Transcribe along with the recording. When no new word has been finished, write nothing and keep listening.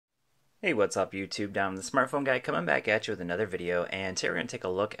Hey, what's up YouTube? Down the smartphone guy coming back at you with another video, and today we're going to take a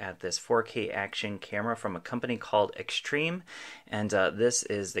look at this 4K action camera from a company called XTreme, and this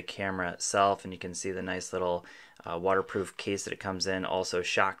is the camera itself, and you can see the nice little waterproof case that it comes in, also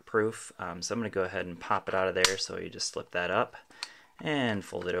shock proof. So I'm going to go ahead and pop it out of there, so you just slip that up and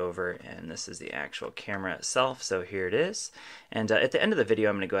fold it over, and this is the actual camera itself. So here it is, and at the end of the video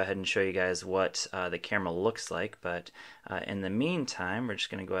I'm going to go ahead and show you guys what the camera looks like, but in the meantime we're just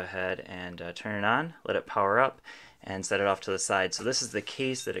going to go ahead and turn it on, let it power up, and set it off to the side. So this is the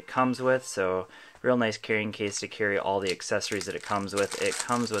case that it comes with, so real nice carrying case to carry all the accessories that it comes with. It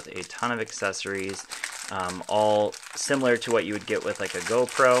comes with a ton of accessories, all similar to what you would get with like a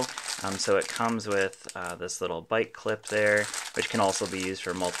GoPro. So it comes with this little bike clip there, which can also be used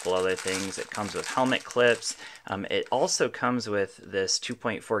for multiple other things. It comes with helmet clips. It also comes with this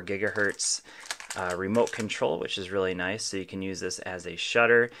 2.4 gigahertz remote control, which is really nice. So you can use this as a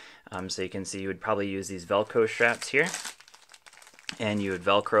shutter. So you can see you would probably use these Velcro straps here, and you would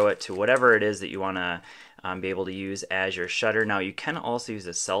Velcro it to whatever it is that you want to be able to use as your shutter. Now you can also use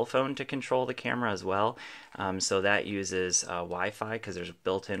a cell phone to control the camera as well. So that uses Wi-Fi, because there's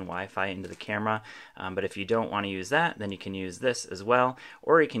built-in Wi-Fi into the camera. But if you don't want to use that, then you can use this as well,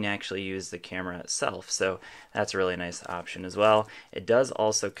 or you can actually use the camera itself. So that's a really nice option as well. It does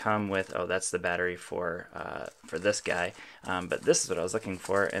also come with, oh, that's the battery for this guy. But this is what I was looking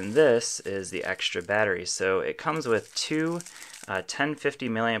for, and this is the extra battery. So it comes with two 1050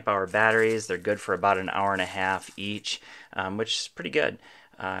 milliamp hour batteries. They're good for about an hour and a half each, which is pretty good.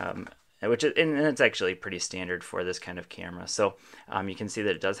 And it's actually pretty standard for this kind of camera. So you can see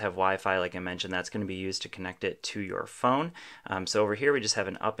that it does have Wi-Fi, like I mentioned. That's going to be used to connect it to your phone. So over here we just have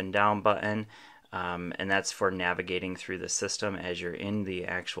an up and down button, and that's for navigating through the system as you're in the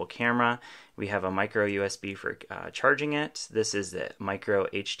actual camera. We have a micro USB for charging it. This is the micro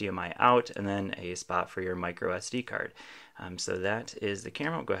HDMI out, and then a spot for your micro SD card. So that is the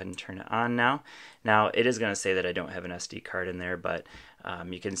camera. I'll go ahead and turn it on now. Now it is going to say that I don't have an SD card in there, but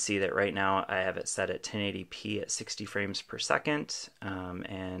you can see that right now I have it set at 1080p at 60 frames per second,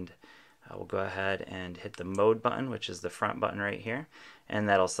 and we'll go ahead and hit the mode button, which is the front button right here, and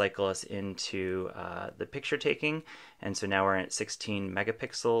that'll cycle us into the picture taking. And so now we're at 16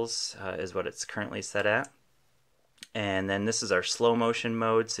 megapixels is what it's currently set at. And then this is our slow motion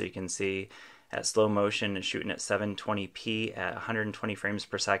mode, so you can see at slow motion and shooting at 720p at 120 frames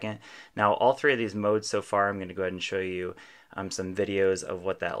per second. Now all three of these modes so far, I'm going to go ahead and show you some videos of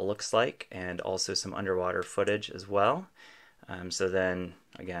what that looks like, and also some underwater footage as well. So then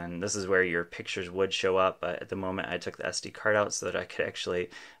again, this is where your pictures would show up, but at the moment I took the SD card out so that I could actually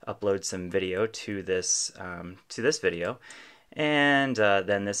upload some video to this video. And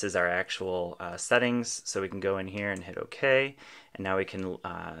then this is our actual settings, so we can go in here and hit OK, and now we can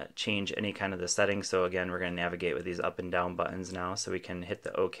change any kind of the settings. So again, we're going to navigate with these up and down buttons now, so we can hit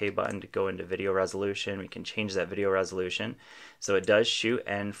the OK button to go into video resolution. We can change that video resolution, so it does shoot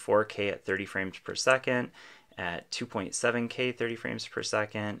in 4K at 30 frames per second, at 2.7K 30 frames per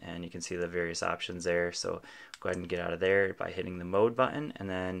second, and you can see the various options there. So go ahead and get out of there by hitting the mode button, and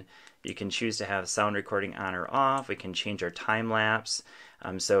then you can choose to have sound recording on or off. We can change our time lapse.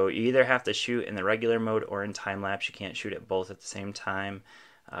 So you either have to shoot in the regular mode or in time lapse. You can't shoot it both at the same time,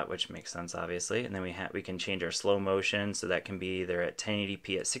 which makes sense obviously. And then we can change our slow motion, so that can be either at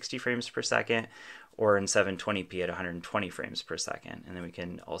 1080p at 60 frames per second or in 720p at 120 frames per second. And then we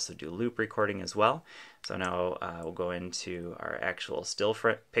can also do loop recording as well. So now we'll go into our actual still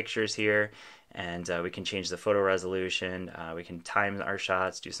pictures here, and we can change the photo resolution. We can time our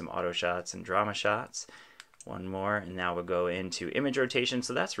shots, do some auto shots and drama shots. One more, and now we'll go into image rotation.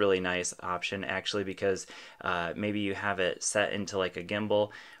 So that's really nice option actually, because maybe you have it set into like a gimbal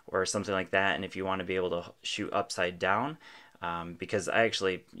or something like that, and if you want to be able to shoot upside down, because I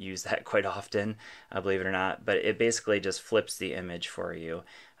actually use that quite often, believe it or not, but it basically just flips the image for you,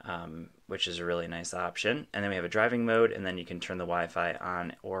 which is a really nice option. And then we have a driving mode, and then you can turn the Wi-Fi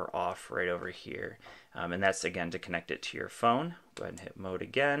on or off right over here. And that's again to connect it to your phone. Go ahead and hit mode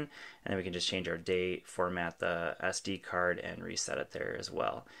again, and then we can just change our date, format the SD card, and reset it there as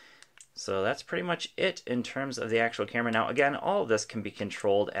well. So that's pretty much it in terms of the actual camera. Now again, all of this can be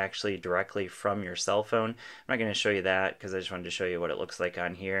controlled actually directly from your cell phone. I'm not going to show you that because I just wanted to show you what it looks like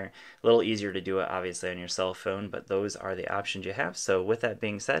on here. A little easier to do it obviously on your cell phone, but those are the options you have. So with that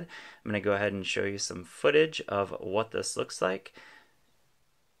being said, I'm going to go ahead and show you some footage of what this looks like,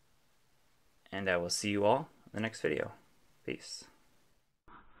 and I will see you all in the next video. Peace.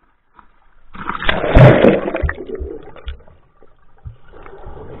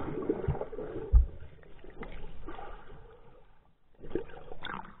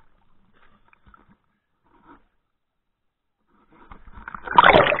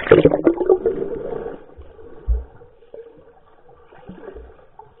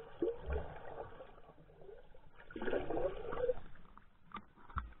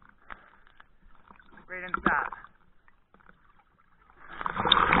 stop.